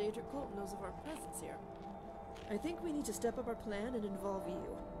here, and the Daedric cult knows of our presence here. I think we need to step up our plan and involve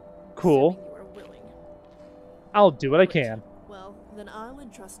you. Cool. Assuming you are willing. I'll do what I can. Well, then I'll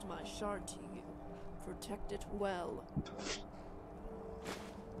entrust my shard to you. Protect it well.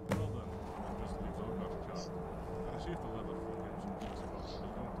 Well then, I just leave Zogar's chart. I received a letter from him some weeks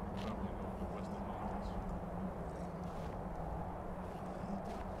ago that he's going to be traveling over the western mountains.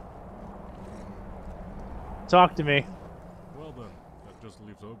 Talk to me. Well then, that just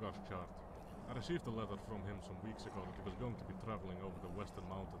leaves Zogar's chart. I received a letter from him some weeks ago that he was going to be traveling over the western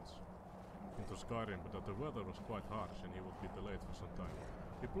mountains into Skyrim, but that the weather was quite harsh and he would be delayed for some time.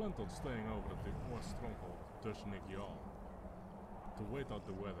 He planned on staying over at the Orc stronghold, Tushnik Jarl, to wait out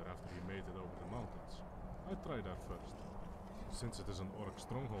the weather after he made it over the mountains. I tried that first. Since it is an Orc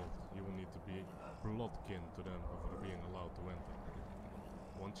stronghold, you will need to be bloodkin to them before being allowed to enter.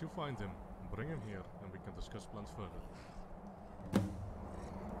 Once you find him, bring him here and we can discuss plans further.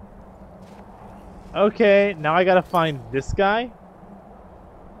 Okay, now I gotta find this guy.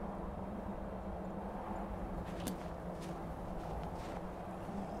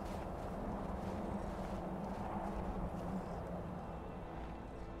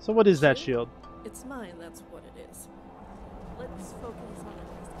 So what is that shield? It's mine, that's what it is. Let's focus on it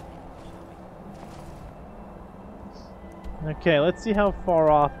as a shall we? Okay, let's see how far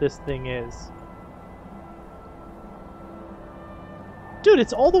off this thing is. Dude,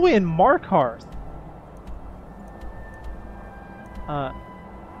 it's all the way in Markarth.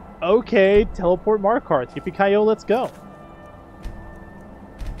 Okay, teleport Markarth. Yippee-ki-yo, let's go.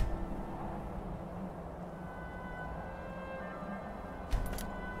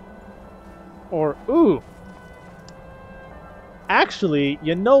 Or, ooh. Actually,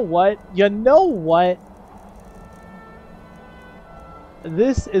 you know what? You know what?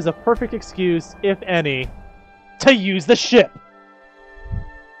 This is a perfect excuse, if any, to use the ship.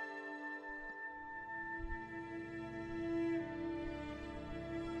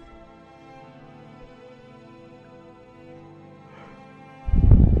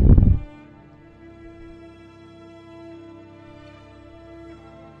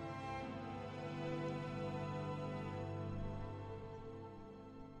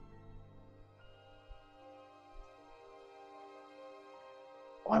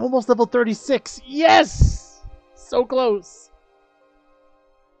 Oh, I'm almost level 36. Yes! So close.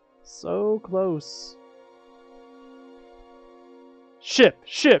 So close. Ship,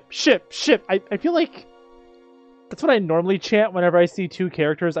 ship, ship, ship. I feel like That's what I normally chant whenever I see two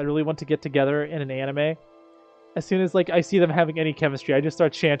characters I really want to get together in an anime. As soon as like I see them having any chemistry, I just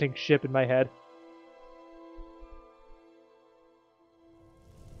start chanting ship in my head.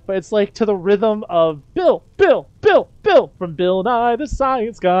 But it's like to the rhythm of Bill, Bill, Bill, Bill from Bill Nye the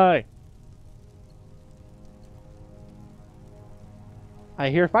Science Guy. I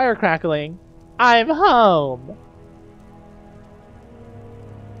hear fire crackling. I'm home.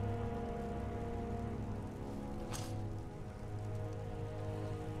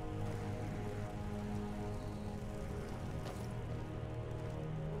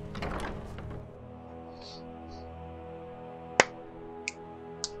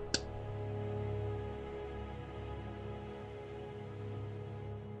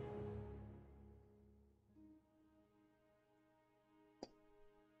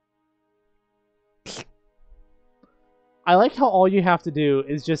 I like how all you have to do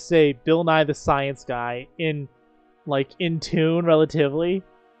is just say Bill Nye the Science Guy in tune relatively,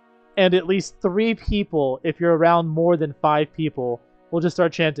 and at least 3 people, if you're around more than 5 people, will just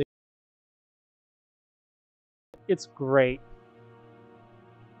start chanting. It's great.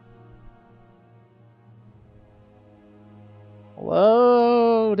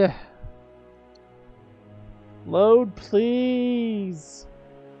 Load. Load, please.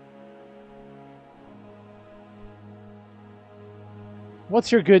 What's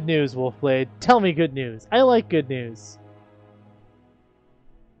your good news, Wolfblade? Tell me good news. I like good news.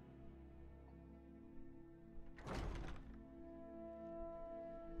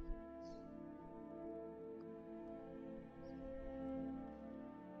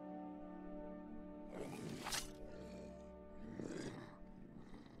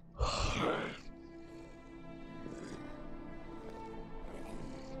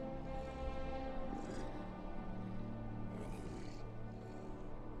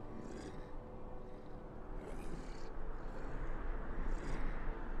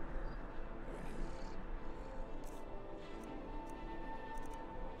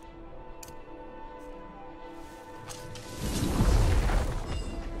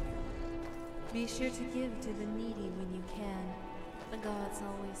 Be sure to give to the needy when you can. The gods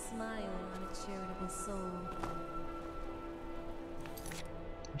always smile on a charitable soul.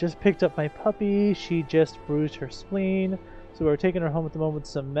 Just picked up my puppy. She just bruised her spleen. So we're taking her home at the moment with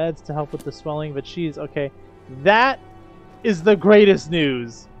some meds to help with the swelling, but she's okay. That is the greatest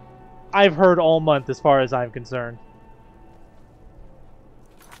news I've heard all month as far as I'm concerned.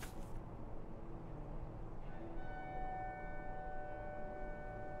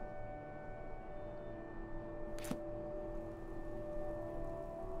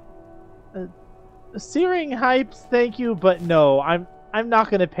 Searing hypes, thank you, but no, I'm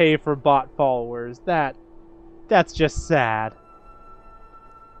not gonna pay for bot followers. That's just sad.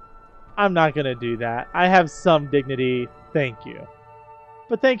 I'm not gonna do that. I have some dignity, thank you.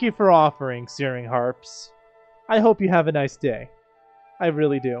 But thank you for offering, Searing Harps. I hope you have a nice day. I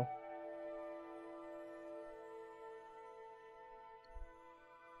really do.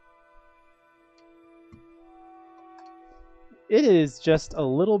 It is just a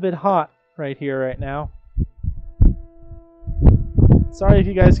little bit hot right here right now. Sorry if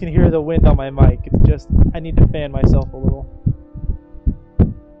you guys can hear the wind on my mic. It's just I need to fan myself a little.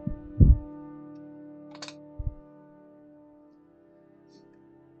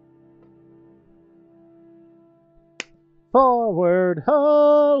 Forward,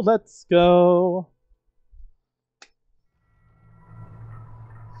 ho, let's go.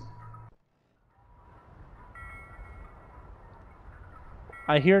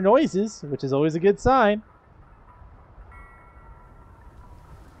 I hear noises, which is always a good sign.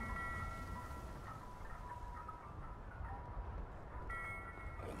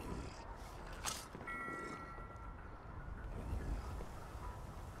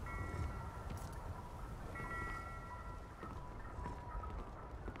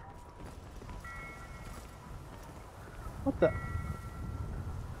 What the?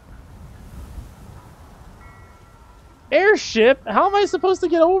 Airship? How am I supposed to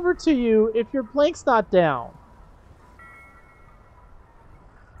get over to you if your plank's not down?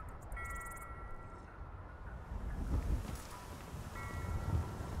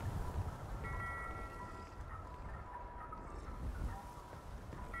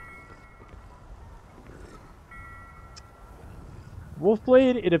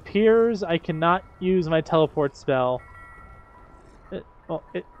 Wolfblade, it appears I cannot use my teleport spell.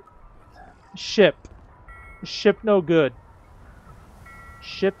 Ship. Ship no good.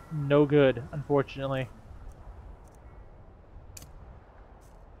 Ship no good, unfortunately.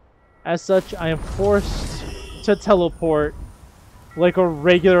 As such, I am forced to teleport like a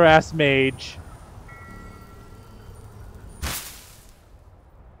regular ass mage.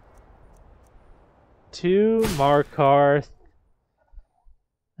 To Markarth.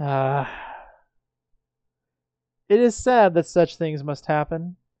 It is sad that such things must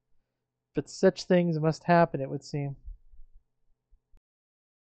happen, but such things must happen, it would seem.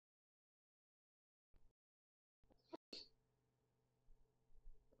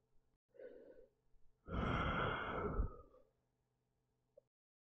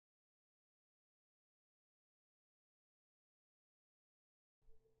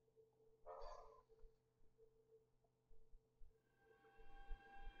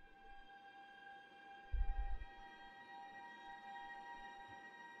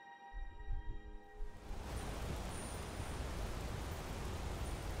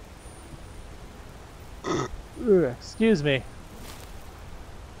 Excuse me.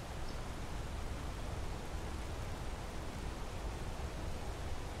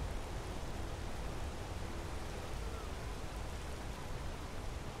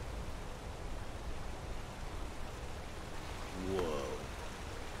 Whoa.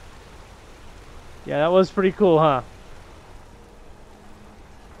 Yeah, that was pretty cool, huh?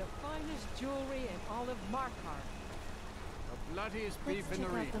 The finest jewelry in all of Markarth. The bloodiest Let's beef in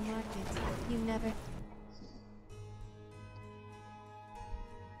check the out region. the market. You never.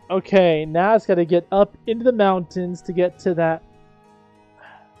 Okay, now it's got to get up into the mountains to get to that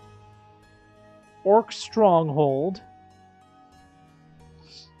orc stronghold.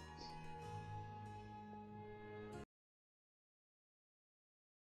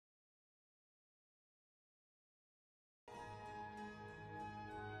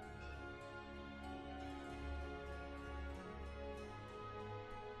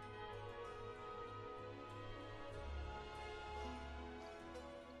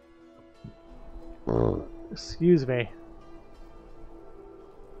 Excuse me.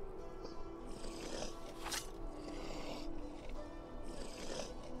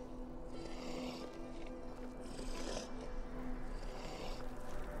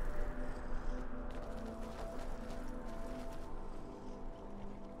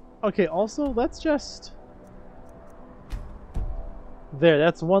 Okay, also, let's just... There,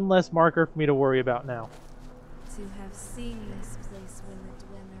 that's one less marker for me to worry about now. To have seen this place when the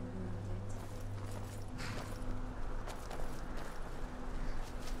Dwemer ruled it.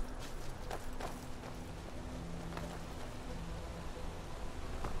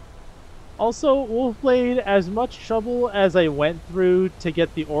 Also, Wolfblade, as much trouble as I went through to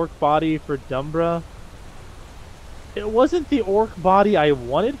get the orc body for Dumbra, it wasn't the orc body I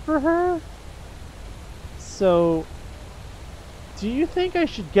wanted for her. So, do you think I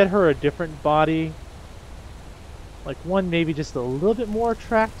should get her a different body? Like one maybe just a little bit more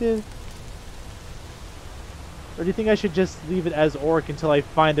attractive? Or do you think I should just leave it as orc until I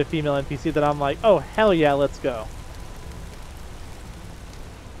find a female NPC that I'm like, oh hell yeah, let's go?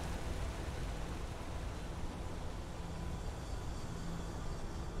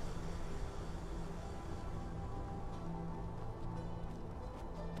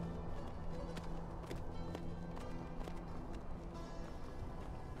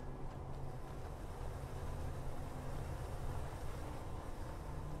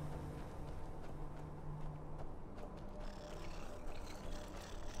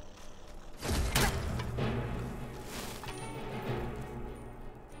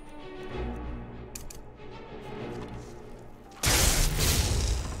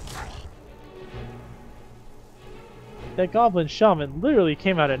 That goblin shaman literally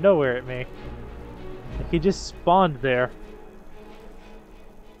came out of nowhere at me. Like he just spawned there.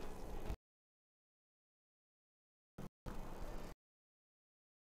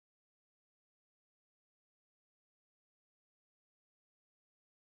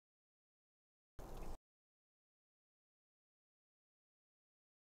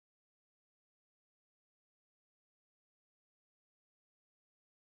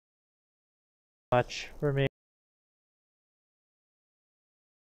 Much for me.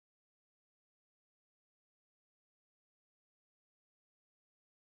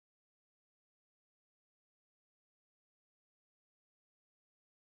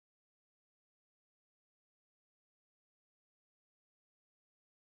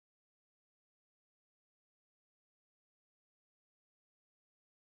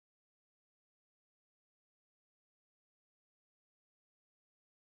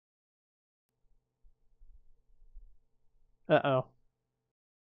 Uh-oh.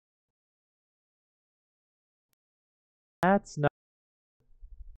 That's not...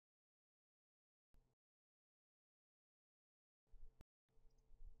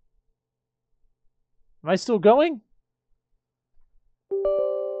 Am I still going?